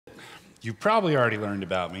You probably already learned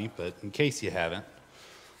about me, but in case you haven't,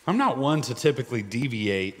 I'm not one to typically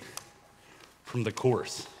deviate from the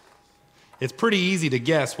course. It's pretty easy to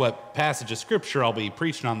guess what passage of scripture I'll be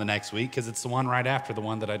preaching on the next week because it's the one right after the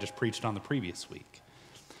one that I just preached on the previous week.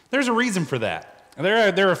 There's a reason for that.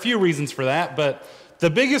 There are a few reasons for that, but the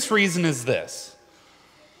biggest reason is this.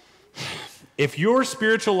 If your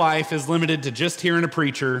spiritual life is limited to just hearing a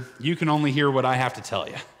preacher, you can only hear what I have to tell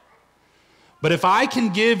you. But if I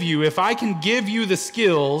can give you the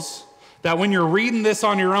skills that when you're reading this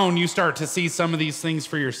on your own, you start to see some of these things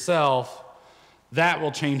for yourself, that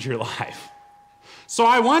will change your life. So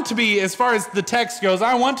I want to be, as far as the text goes,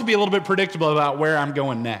 I want to be a little bit predictable about where I'm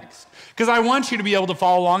going next. Because I want you to be able to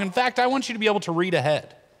follow along. In fact, I want you to be able to read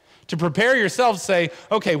ahead. To prepare yourself, say,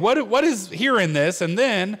 okay, what is here in this? And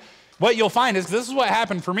then what you'll find is, this is what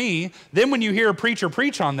happened for me, then when you hear a preacher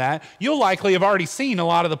preach on that, you'll likely have already seen a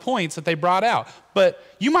lot of the points that they brought out. But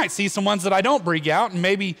you might see some ones that I don't bring out, and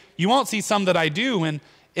maybe you won't see some that I do, and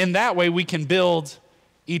in that way we can build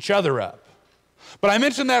each other up. But I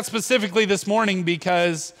mentioned that specifically this morning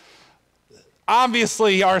because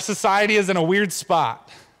obviously our society is in a weird spot.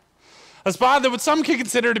 A spot that some could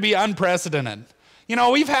consider to be unprecedented. You know,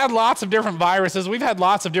 we've had lots of different viruses, we've had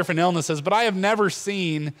lots of different illnesses, but I have never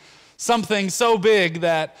seen something so big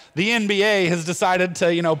that the NBA has decided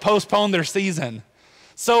to, postpone their season.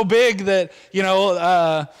 So big that,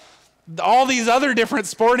 all these other different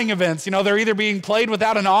sporting events, they're either being played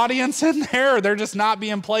without an audience in there or they're just not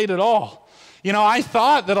being played at all. I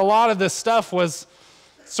thought that a lot of this stuff was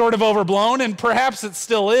sort of overblown, and perhaps it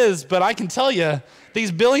still is, but I can tell you,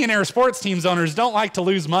 these billionaire sports teams owners don't like to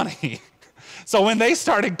lose money. So when they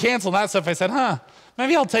started canceling that stuff, I said,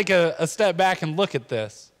 maybe I'll take a step back and look at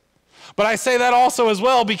this. But I say that also as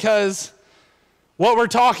well because what we're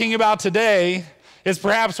talking about today is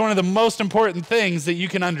perhaps one of the most important things that you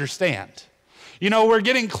can understand. We're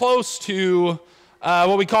getting close to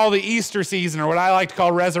what we call the Easter season, or what I like to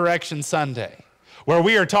call Resurrection Sunday, where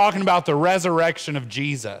we are talking about the resurrection of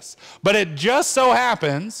Jesus. But it just so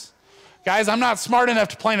happens, guys, I'm not smart enough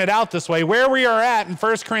to plan it out this way. Where we are at in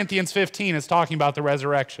 1 Corinthians 15 is talking about the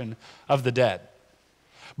resurrection of the dead.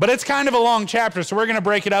 But it's kind of a long chapter, so we're going to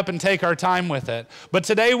break it up and take our time with it. But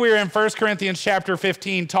today we're in 1 Corinthians chapter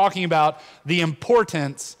 15 talking about the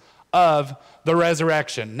importance of the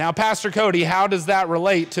resurrection. Now, Pastor Cody, how does that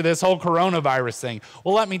relate to this whole coronavirus thing?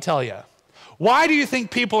 Well, let me tell you. Why do you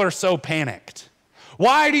think people are so panicked?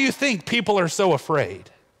 Why do you think people are so afraid?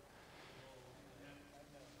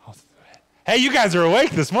 Hey, you guys are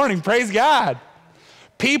awake this morning. Praise God.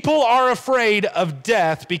 People are afraid of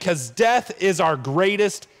death because death is our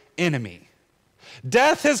greatest enemy.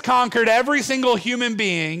 Death has conquered every single human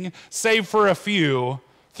being, save for a few,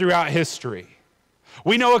 throughout history.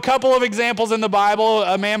 We know a couple of examples in the Bible,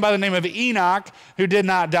 a man by the name of Enoch who did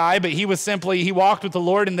not die, but he walked with the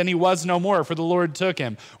Lord and then he was no more, for the Lord took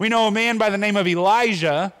him. We know a man by the name of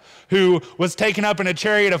Elijah who was taken up in a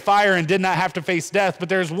chariot of fire and did not have to face death, but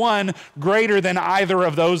there's one greater than either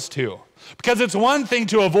of those two. Because it's one thing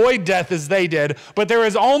to avoid death as they did, but there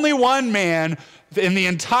is only one man in the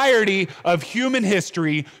entirety of human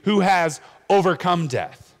history who has overcome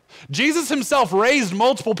death. Jesus himself raised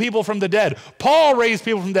multiple people from the dead. Paul raised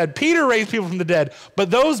people from the dead. Peter raised people from the dead.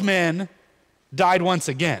 But those men died once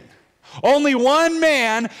again. Only one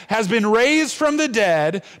man has been raised from the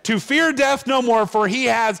dead to fear death no more, for he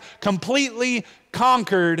has completely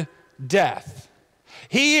conquered death.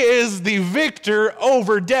 He is the victor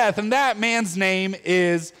over death, and that man's name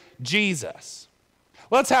is Jesus.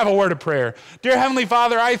 Let's have a word of prayer. Dear Heavenly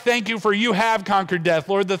Father, I thank you for you have conquered death.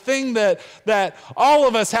 Lord, the thing that all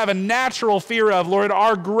of us have a natural fear of, Lord,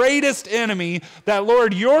 our greatest enemy, that,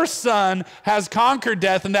 Lord, your Son has conquered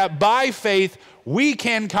death, and that by faith we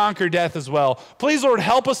can conquer death as well. Please, Lord,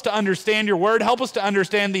 help us to understand your word. Help us to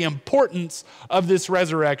understand the importance of this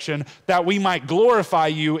resurrection, that we might glorify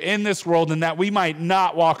you in this world and that we might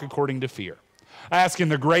not walk according to fear. I ask in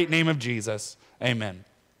the great name of Jesus, amen.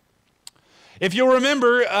 If you'll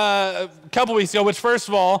remember a couple weeks ago, which first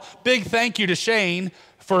of all, big thank you to Shane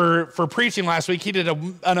for preaching last week. He did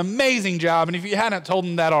an amazing job, and if you hadn't told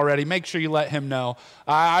him that already, make sure you let him know.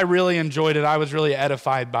 I really enjoyed it. I was really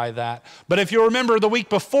edified by that. But if you remember the week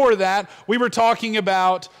before that, we were talking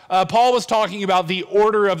about, Paul was talking about the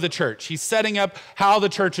order of the church. He's setting up how the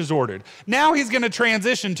church is ordered. Now he's going to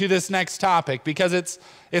transition to this next topic because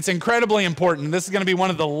it's incredibly important. This is going to be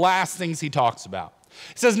one of the last things he talks about.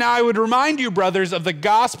 He says, "Now I would remind you, brothers, of the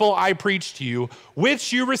gospel I preached to you,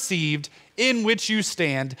 which you received, in which you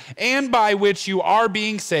stand, and by which you are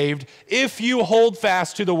being saved, if you hold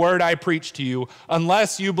fast to the word I preached to you,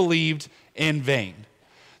 unless you believed in vain."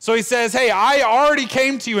 So he says, hey, I already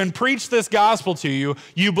came to you and preached this gospel to you.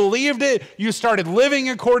 You believed it, you started living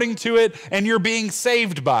according to it, and you're being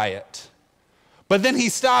saved by it. But then he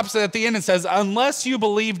stops at the end and says, unless you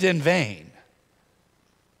believed in vain.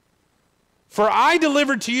 For I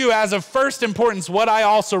delivered to you as of first importance what I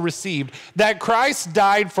also received, that Christ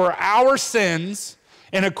died for our sins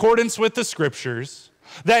in accordance with the scriptures,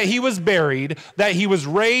 that he was buried, that he was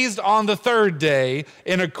raised on the third day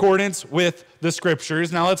in accordance with the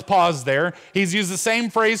scriptures. Now let's pause there. He's used the same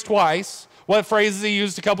phrase twice. What phrase has he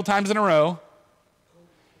used a couple times in a row?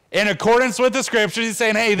 In accordance with the scriptures. He's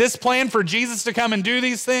saying, hey, this plan for Jesus to come and do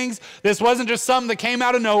these things, this wasn't just something that came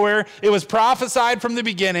out of nowhere. It was prophesied from the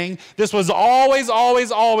beginning. This was always,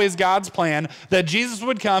 always, always God's plan, that Jesus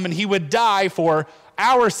would come and he would die for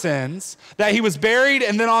our sins, that he was buried,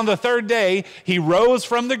 and then on the third day, he rose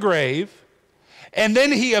from the grave. And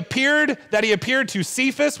then he appeared to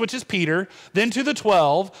Cephas, which is Peter, then to the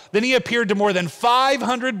 12. Then he appeared to more than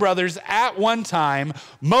 500 brothers at one time,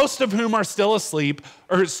 most of whom are still asleep,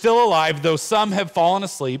 or still alive, though some have fallen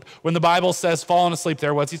asleep. When the Bible says fallen asleep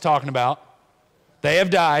there, what's he talking about? They have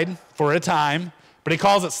died for a time, but he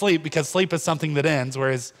calls it sleep because sleep is something that ends,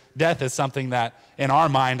 whereas death is something that, in our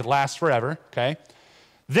mind, lasts forever, okay?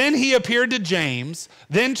 Then he appeared to James,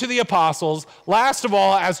 then to the apostles. Last of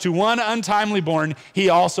all, as to one untimely born, he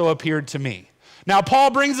also appeared to me. Now,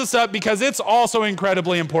 Paul brings this up because it's also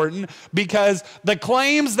incredibly important, because the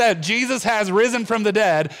claims that Jesus has risen from the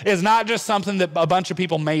dead is not just something that a bunch of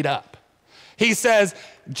people made up. He says,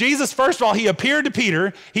 Jesus, first of all, he appeared to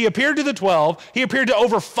Peter, he appeared to the 12, he appeared to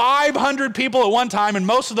over 500 people at one time, and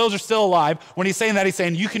most of those are still alive. When he's saying that, he's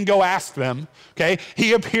saying, you can go ask them, okay?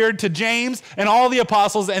 He appeared to James and all the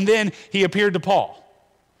apostles, and then he appeared to Paul.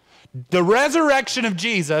 The resurrection of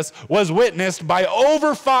Jesus was witnessed by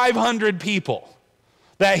over 500 people,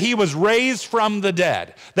 that he was raised from the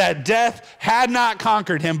dead, that death had not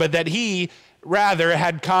conquered him, but that he rather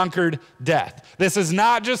had conquered death. This is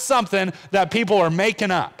not just something that people are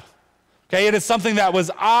making up. Okay, it is something that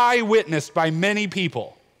was eyewitnessed by many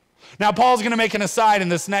people. Now, Paul's going to make an aside in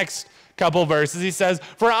this next couple verses. He says,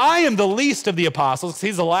 for I am the least of the apostles.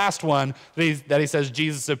 He's the last one that he says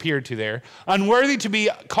Jesus appeared to there. Unworthy to be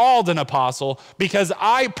called an apostle because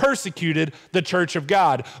I persecuted the church of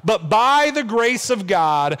God. But by the grace of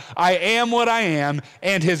God, I am what I am,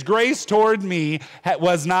 and his grace toward me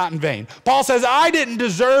was not in vain. Paul says, I didn't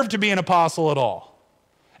deserve to be an apostle at all.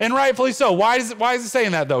 And rightfully so. Why is he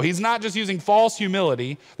saying that, though? He's not just using false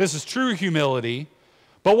humility. This is true humility.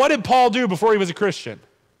 But what did Paul do before he was a Christian?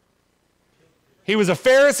 He was a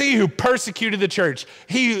Pharisee who persecuted the church.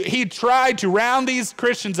 He tried to round these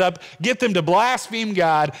Christians up, get them to blaspheme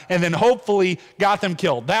God, and then hopefully got them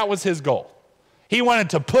killed. That was his goal. He wanted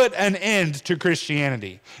to put an end to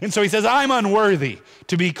Christianity. And so he says, I'm unworthy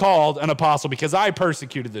to be called an apostle because I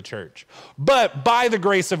persecuted the church. But by the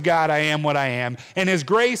grace of God, I am what I am, and his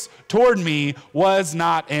grace toward me was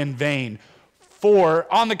not in vain.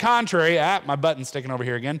 For on the contrary, my button's sticking over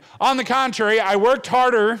here again. On the contrary, I worked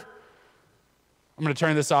harder. I'm going to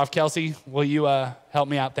turn this off. Kelsey, will you help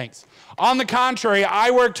me out? Thanks. On the contrary,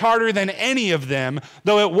 I worked harder than any of them,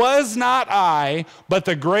 though it was not I, but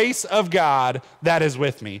the grace of God that is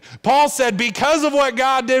with me. Paul said, because of what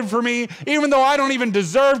God did for me, even though I don't even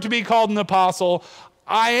deserve to be called an apostle,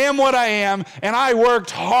 I am what I am, and I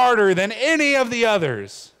worked harder than any of the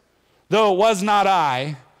others, though it was not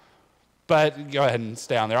I. But go ahead and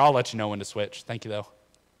stay on there. I'll let you know when to switch. Thank you, though.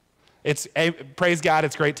 Praise God,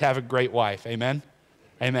 it's great to have a great wife. Amen?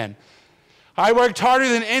 Amen. I worked harder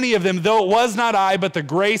than any of them, though it was not I, but the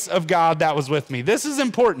grace of God that was with me. This is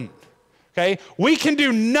important, okay? We can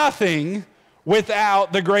do nothing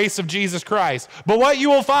without the grace of Jesus Christ. But what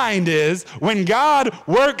you will find is when God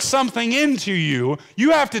works something into you,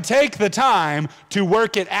 you have to take the time to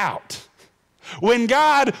work it out. When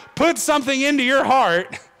God puts something into your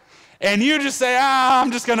heart, and you just say,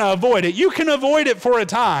 I'm just going to avoid it. You can avoid it for a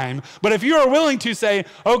time, but if you are willing to say,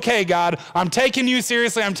 okay, God, I'm taking you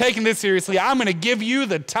seriously, I'm taking this seriously, I'm going to give you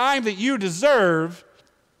the time that you deserve,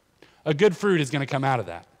 a good fruit is going to come out of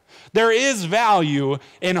that. There is value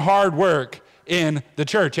in hard work in the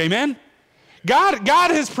church, amen? God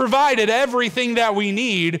has provided everything that we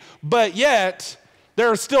need, but yet there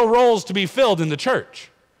are still roles to be filled in the church.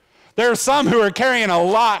 There are some who are carrying a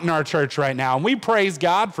lot in our church right now, and we praise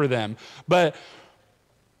God for them. But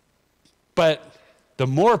the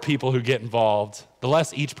more people who get involved, the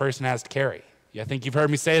less each person has to carry. I think you've heard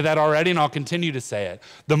me say that already, and I'll continue to say it.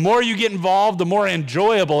 The more you get involved, the more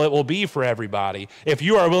enjoyable it will be for everybody if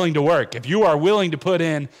you are willing to work, if you are willing to put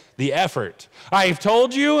in the effort. I've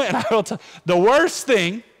told you, and I will tell the worst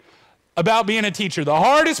thing about being a teacher. The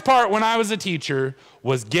hardest part when I was a teacher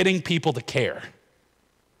was getting people to care.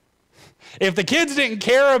 If the kids didn't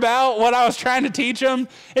care about what I was trying to teach them,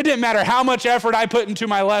 it didn't matter how much effort I put into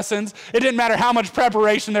my lessons. It didn't matter how much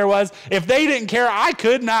preparation there was. If they didn't care, I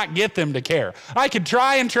could not get them to care. I could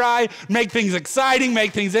try, make things exciting,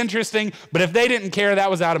 make things interesting, but if they didn't care, that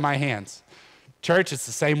was out of my hands. Church, it's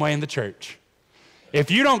the same way in the church.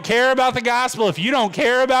 If you don't care about the gospel, if you don't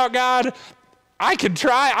care about God, I could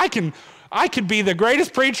try, I could be the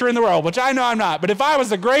greatest preacher in the world, which I know I'm not, but if I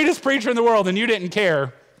was the greatest preacher in the world and you didn't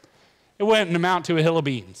care, it wouldn't amount to a hill of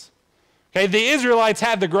beans. Okay, the Israelites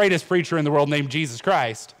had the greatest preacher in the world named Jesus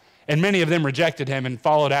Christ, and many of them rejected him and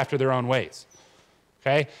followed after their own ways.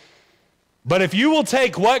 Okay? But if you will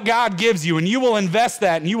take what God gives you and you will invest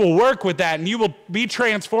that and you will work with that and you will be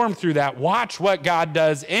transformed through that, watch what God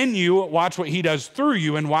does in you, watch what he does through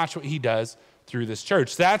you, and watch what he does through this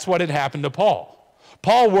church. That's what had happened to Paul.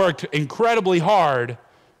 Paul worked incredibly hard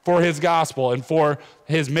for his gospel and for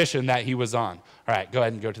his mission that he was on. All right, go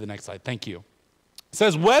ahead and go to the next slide. Thank you. It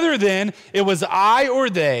says, whether then it was I or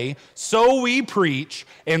they, so we preach,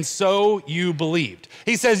 and so you believed.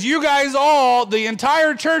 He says, you guys all, the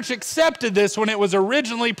entire church accepted this when it was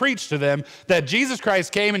originally preached to them, that Jesus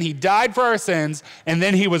Christ came and he died for our sins, and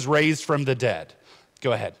then he was raised from the dead.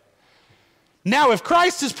 Go ahead. Now, if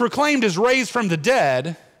Christ is proclaimed as raised from the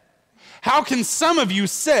dead, how can some of you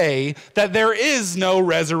say that there is no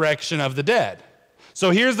resurrection of the dead?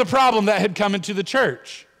 So here's the problem that had come into the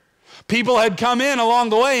church. People had come in along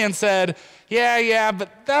the way and said, yeah,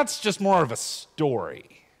 but that's just more of a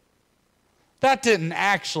story. That didn't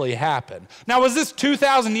actually happen. Now, was this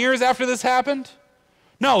 2,000 years after this happened?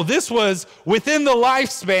 No, this was within the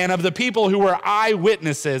lifespan of the people who were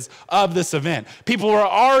eyewitnesses of this event. People were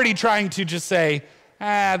already trying to just say,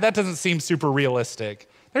 that doesn't seem super realistic.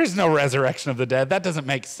 There's no resurrection of the dead. That doesn't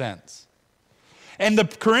make sense. And the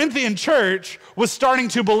Corinthian church was starting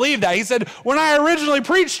to believe that. He said, when I originally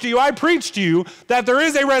preached to you, I preached to you that there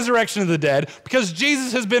is a resurrection of the dead because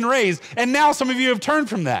Jesus has been raised. And now some of you have turned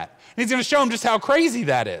from that. And he's going to show them just how crazy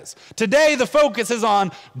that is. Today, the focus is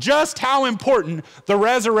on just how important the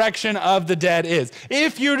resurrection of the dead is.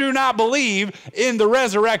 If you do not believe in the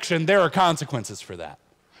resurrection, there are consequences for that.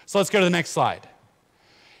 So let's go to the next slide.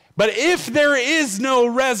 But if there is no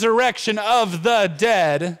resurrection of the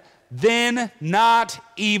dead, then not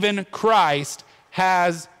even Christ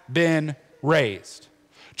has been raised.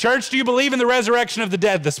 Church, do you believe in the resurrection of the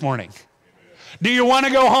dead this morning? Do you want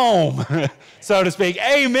to go home, so to speak?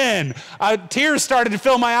 Amen. Tears started to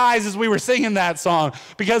fill my eyes as we were singing that song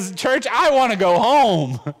because, church, I want to go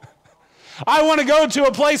home. I want to go to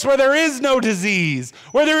a place where there is no disease,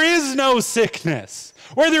 where there is no sickness,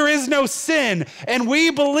 where there is no sin. And we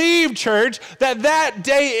believe, church, that that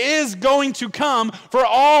day is going to come for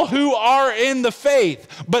all who are in the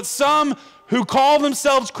faith. But some who call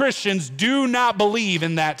themselves Christians do not believe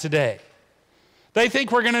in that today. They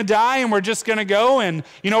think we're going to die and we're just going to go and,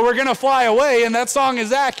 we're going to fly away, and that song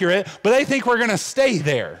is accurate, but they think we're going to stay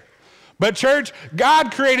there. But church,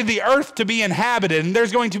 God created the earth to be inhabited, and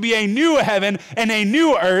there's going to be a new heaven and a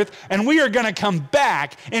new earth, and we are going to come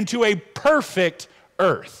back into a perfect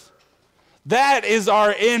earth. That is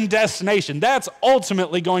our end destination. That's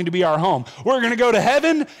ultimately going to be our home. We're going to go to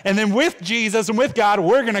heaven, and then with Jesus and with God,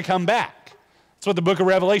 we're going to come back. That's what the book of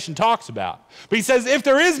Revelation talks about. But he says, if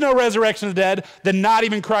there is no resurrection of the dead, then not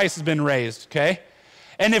even Christ has been raised, okay?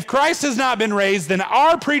 And if Christ has not been raised, then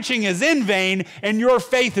our preaching is in vain, and your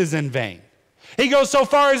faith is in vain. He goes so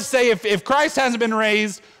far as to say, if Christ hasn't been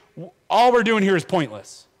raised, all we're doing here is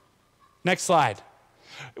pointless. Next slide.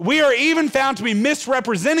 We are even found to be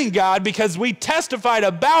misrepresenting God because we testified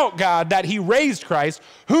about God that he raised Christ,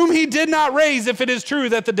 whom he did not raise, if it is true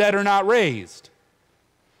that the dead are not raised.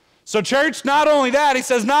 So church, not only that, he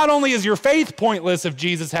says, not only is your faith pointless if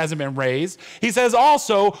Jesus hasn't been raised, he says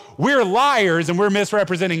also we're liars and we're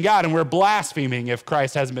misrepresenting God and we're blaspheming if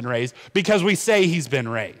Christ hasn't been raised because we say he's been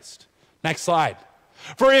raised. Next slide.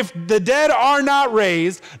 For if the dead are not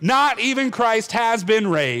raised, not even Christ has been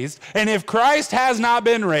raised. And if Christ has not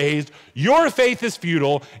been raised, your faith is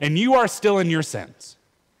futile and you are still in your sins.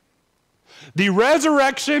 The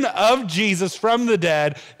resurrection of Jesus from the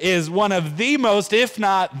dead is one of the most, if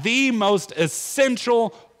not the most essential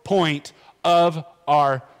point of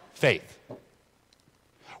our faith.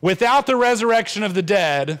 Without the resurrection of the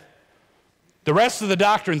dead, the rest of the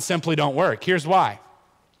doctrines simply don't work. Here's why.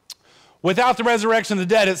 Without the resurrection of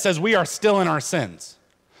the dead, it says we are still in our sins.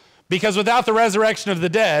 Because without the resurrection of the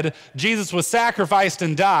dead, Jesus was sacrificed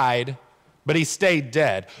and died, but he stayed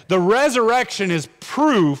dead. The resurrection is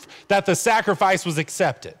proof that the sacrifice was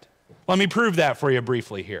accepted. Let me prove that for you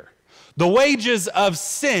briefly here. The wages of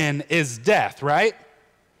sin is death, right?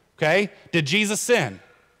 Okay? Did Jesus sin?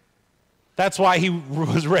 That's why he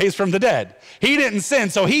was raised from the dead. He didn't sin,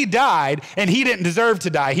 so he died, and he didn't deserve to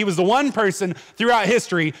die. He was the one person throughout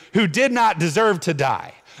history who did not deserve to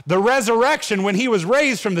die. The resurrection, when he was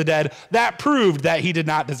raised from the dead, that proved that he did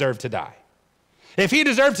not deserve to die. If he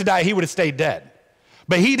deserved to die, he would have stayed dead.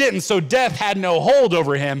 But he didn't, so death had no hold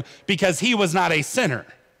over him because he was not a sinner.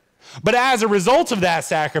 But as a result of that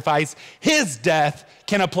sacrifice, his death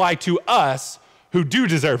can apply to us who do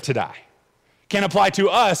deserve to die. Can apply to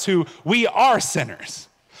us who we are sinners.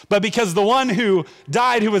 But because the one who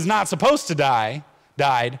died who was not supposed to die,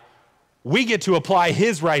 died, we get to apply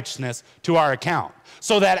his righteousness to our account.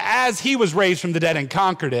 So that as he was raised from the dead and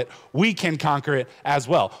conquered it, we can conquer it as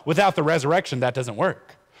well. Without the resurrection, that doesn't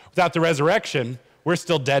work. Without the resurrection, we're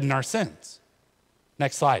still dead in our sins.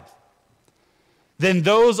 Next slide. Then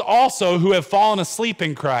those also who have fallen asleep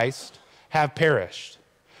in Christ have perished.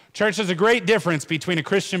 Church, there's a great difference between a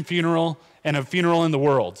Christian funeral and a funeral in the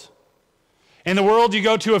world. In the world, you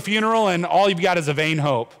go to a funeral and all you've got is a vain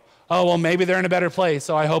hope. Oh, well, maybe they're in a better place,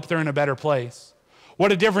 so I hope they're in a better place.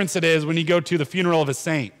 What a difference it is when you go to the funeral of a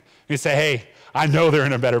saint. You say, hey, I know they're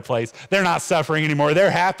in a better place. They're not suffering anymore.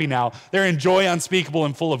 They're happy now. They're in joy unspeakable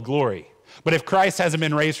and full of glory. But if Christ hasn't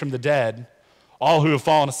been raised from the dead, all who have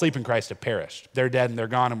fallen asleep in Christ have perished. They're dead and they're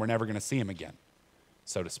gone and we're never going to see them again,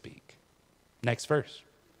 so to speak. Next verse.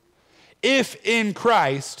 If in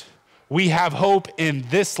Christ we have hope in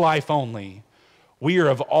this life only, we are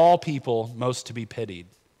of all people most to be pitied.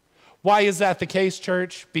 Why is that the case,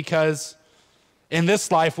 church? Because in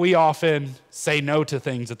this life, we often say no to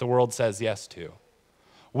things that the world says yes to.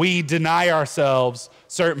 We deny ourselves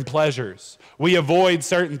certain pleasures. We avoid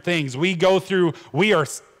certain things. We are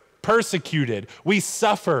persecuted. We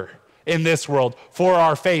suffer in this world for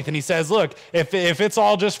our faith. And he says, look, if it's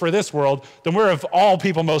all just for this world, then we're of all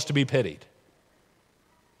people most to be pitied.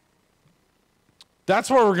 That's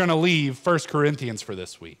where we're going to leave 1 Corinthians for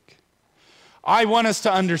this week. I want us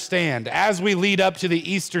to understand, as we lead up to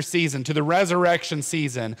the Easter season, to the resurrection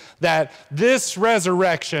season, that this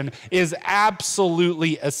resurrection is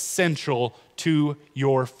absolutely essential to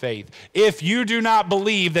your faith. If you do not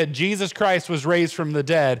believe that Jesus Christ was raised from the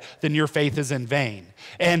dead, then your faith is in vain.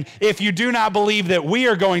 And if you do not believe that we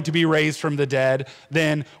are going to be raised from the dead,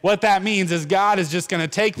 then what that means is God is just going to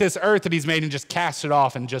take this earth that he's made and just cast it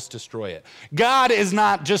off and just destroy it. God is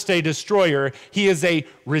not just a destroyer, he is a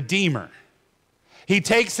redeemer. He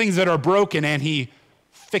takes things that are broken and he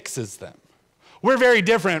fixes them. We're very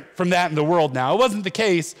different from that in the world now. It wasn't the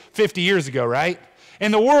case 50 years ago, right?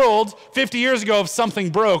 In the world, 50 years ago, if something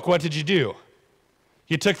broke, what did you do?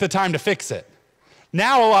 You took the time to fix it.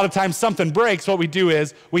 Now, a lot of times something breaks, what we do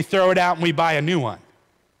is we throw it out and we buy a new one.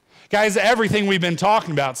 Guys, everything we've been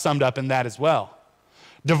talking about summed up in that as well.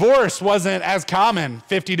 Divorce wasn't as common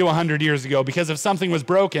 50 to 100 years ago because if something was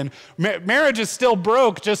broken, marriages still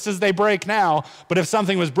broke just as they break now, but if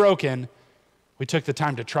something was broken, we took the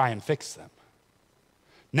time to try and fix them.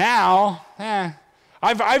 Now,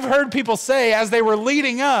 I've heard people say as they were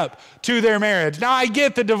leading up to their marriage, now I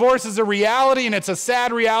get that divorce is a reality and it's a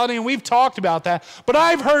sad reality and we've talked about that, but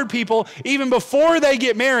I've heard people even before they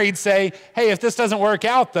get married say, hey, if this doesn't work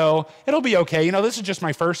out though, it'll be okay. You know, this is just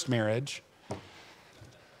my first marriage.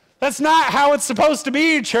 That's not how it's supposed to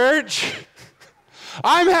be, church.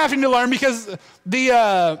 I'm having to learn because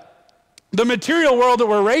the material world that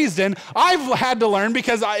we're raised in, I've had to learn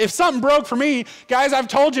because if something broke for me, guys, I've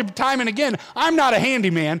told you time and again, I'm not a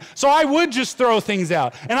handyman, so I would just throw things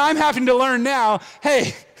out. And I'm having to learn now,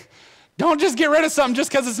 hey, don't just get rid of something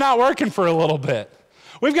just because it's not working for a little bit.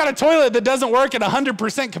 We've got a toilet that doesn't work at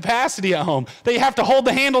 100% capacity at home. That you have to hold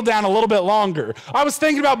the handle down a little bit longer. I was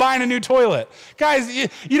thinking about buying a new toilet. Guys,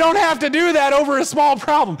 you don't have to do that over a small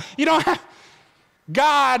problem. You don't have.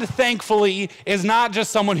 God, thankfully, is not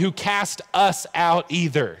just someone who cast us out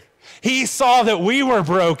either. He saw that we were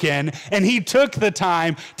broken, and he took the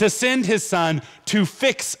time to send his son to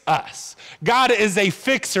fix us. God is a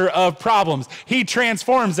fixer of problems. He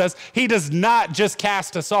transforms us. He does not just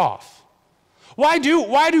cast us off. Why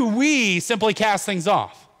do we simply cast things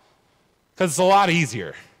off? Because it's a lot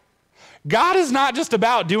easier. God is not just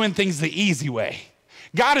about doing things the easy way.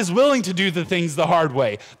 God is willing to do the things the hard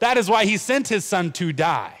way. That is why he sent his son to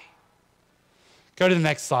die. Go to the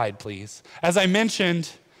next slide, please. As I mentioned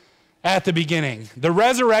at the beginning, the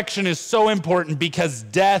resurrection is so important because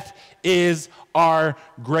death is our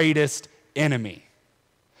greatest enemy.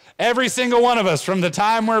 Every single one of us, from the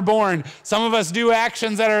time we're born, some of us do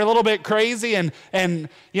actions that are a little bit crazy, and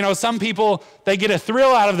you know, some people, they get a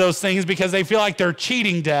thrill out of those things because they feel like they're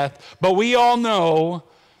cheating death. But we all know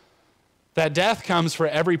that death comes for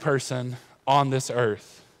every person on this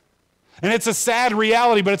earth. And it's a sad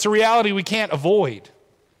reality, but it's a reality we can't avoid.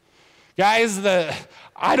 Guys,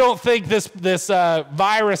 I don't think this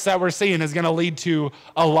virus that we're seeing is going to lead to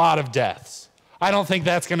a lot of deaths. I don't think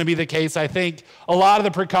that's going to be the case. I think a lot of the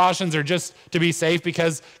precautions are just to be safe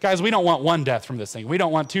because, guys, we don't want one death from this thing. We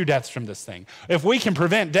don't want 2 deaths from this thing. If we can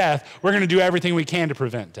prevent death, we're going to do everything we can to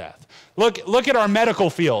prevent death. Look at our medical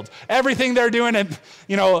field. Everything they're doing at,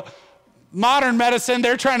 modern medicine,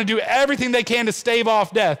 they're trying to do everything they can to stave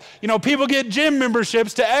off death. People get gym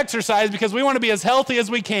memberships to exercise because we want to be as healthy as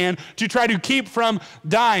we can to try to keep from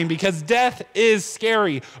dying because death is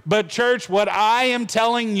scary. But church, what I am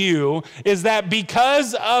telling you is that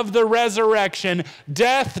because of the resurrection,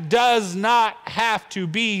 death does not have to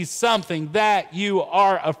be something that you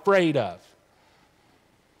are afraid of.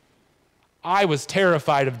 I was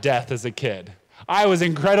terrified of death as a kid. I was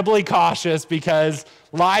incredibly cautious because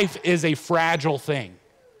life is a fragile thing.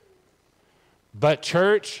 But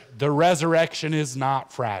church, the resurrection is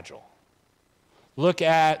not fragile. Look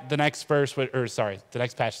at the next the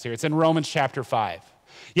next passage here. It's in Romans chapter 5.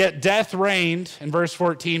 Yet death reigned, in verse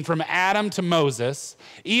 14, from Adam to Moses,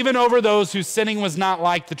 even over those whose sinning was not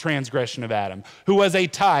like the transgression of Adam, who was a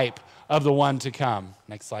type of the one to come.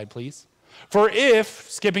 Next slide, please. For if,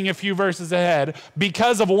 skipping a few verses ahead,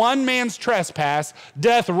 because of one man's trespass,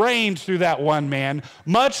 death reigned through that one man,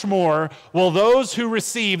 much more will those who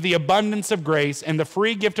receive the abundance of grace and the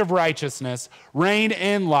free gift of righteousness reign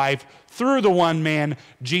in life through the one man,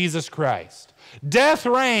 Jesus Christ. Death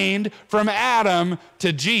reigned from Adam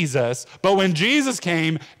to Jesus, but when Jesus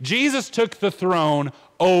came, Jesus took the throne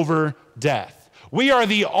over death. We are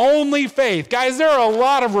the only faith. Guys, there are a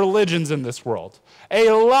lot of religions in this world. A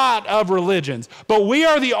lot of religions. But we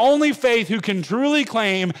are the only faith who can truly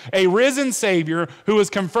claim a risen Savior who is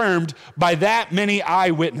confirmed by that many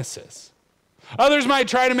eyewitnesses. Others might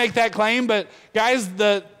try to make that claim, but guys,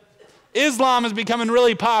 Islam is becoming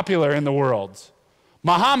really popular in the world.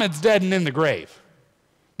 Muhammad's dead and in the grave.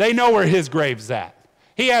 They know where his grave's at.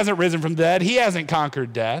 He hasn't risen from the dead. He hasn't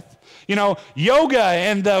conquered death. Yoga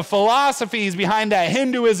and the philosophies behind that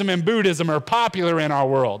Hinduism and Buddhism are popular in our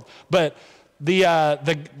world. But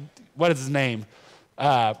what is his name?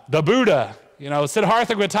 The Buddha,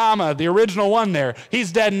 Siddhartha Gautama, the original one there,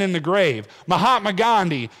 he's dead and in the grave. Mahatma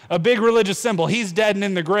Gandhi, a big religious symbol, he's dead and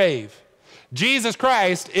in the grave. Jesus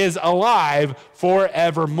Christ is alive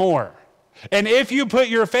forevermore. And if you put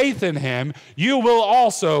your faith in him, you will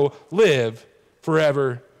also live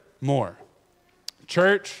forevermore.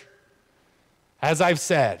 Church, as I've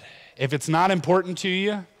said, if it's not important to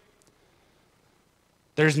you,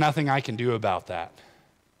 there's nothing I can do about that.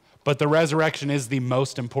 But the resurrection is the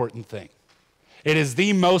most important thing. It is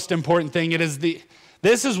the most important thing.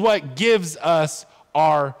 This is what gives us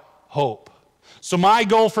our hope. So my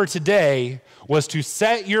goal for today was to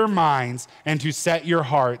set your minds and to set your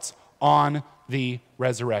hearts on the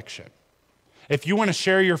resurrection. If you want to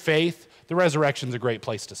share your faith, the resurrection's a great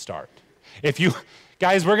place to start.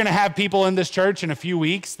 Guys, we're going to have people in this church in a few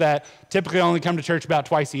weeks that typically only come to church about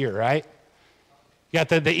twice a year, right? You got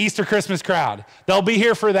the Easter Christmas crowd. They'll be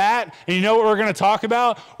here for that. And you know what we're going to talk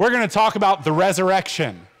about? We're going to talk about the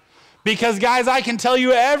resurrection. Because, guys, I can tell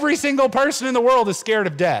you every single person in the world is scared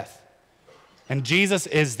of death. And Jesus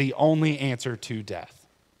is the only answer to death.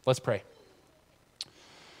 Let's pray.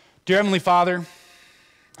 Dear Heavenly Father,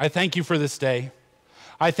 I thank you for this day.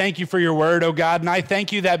 I thank you for your word, oh God, and I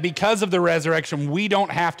thank you that because of the resurrection, we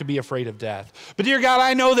don't have to be afraid of death. But dear God,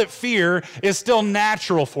 I know that fear is still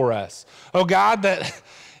natural for us. Oh God, that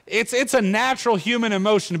it's a natural human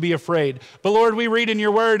emotion to be afraid. But Lord, we read in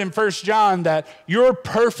your word in 1 John that your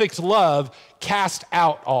perfect love cast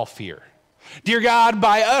out all fear. Dear God,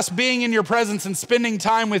 by us being in your presence and spending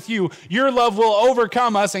time with you, your love will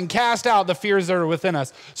overcome us and cast out the fears that are within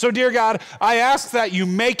us. So dear God, I ask that you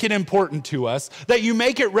make it important to us, that you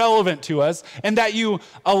make it relevant to us, and that you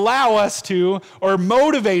allow us to, or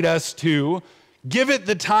motivate us to, give it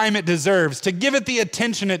the time it deserves, to give it the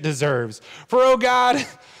attention it deserves. For oh God,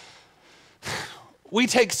 we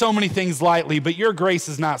take so many things lightly, but your grace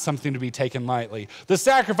is not something to be taken lightly. The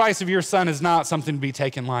sacrifice of your Son is not something to be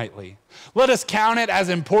taken lightly. Let us count it as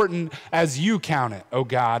important as you count it, oh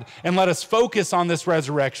God, and let us focus on this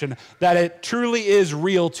resurrection, that it truly is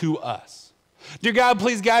real to us. Dear God,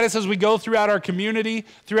 please guide us as we go throughout our community,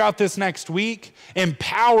 throughout this next week.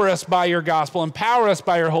 Empower us by your gospel, empower us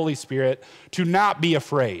by your Holy Spirit to not be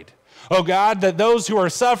afraid. Oh God, that those who are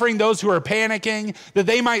suffering, those who are panicking, that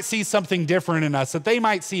they might see something different in us, that they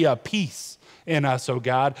might see a peace in us, oh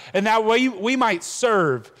God, and that way we might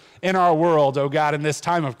serve in our world, oh God, in this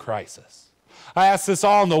time of crisis. I ask this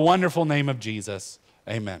all in the wonderful name of Jesus.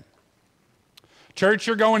 Amen. Church,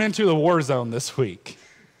 you're going into the war zone this week.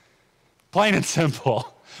 Plain and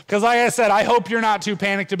simple. Because like I said, I hope you're not too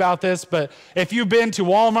panicked about this, but if you've been to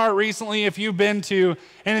Walmart recently, if you've been to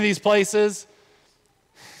any of these places,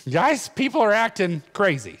 guys, people are acting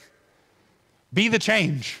crazy. Be the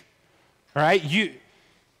change, all right?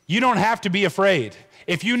 You don't have to be afraid.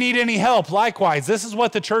 If you need any help, likewise, this is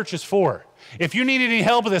what the church is for. If you need any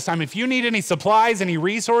help at this time, if you need any supplies, any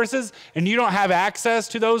resources, and you don't have access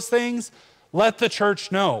to those things, let the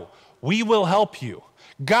church know. We will help you.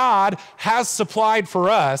 God has supplied for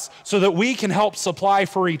us so that we can help supply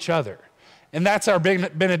for each other. And that's our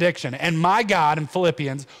big benediction. And my God, in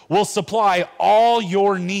Philippians, will supply all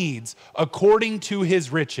your needs according to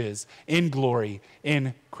his riches in glory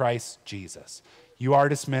in Christ Jesus. You are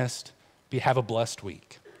dismissed. Have a blessed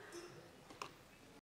week.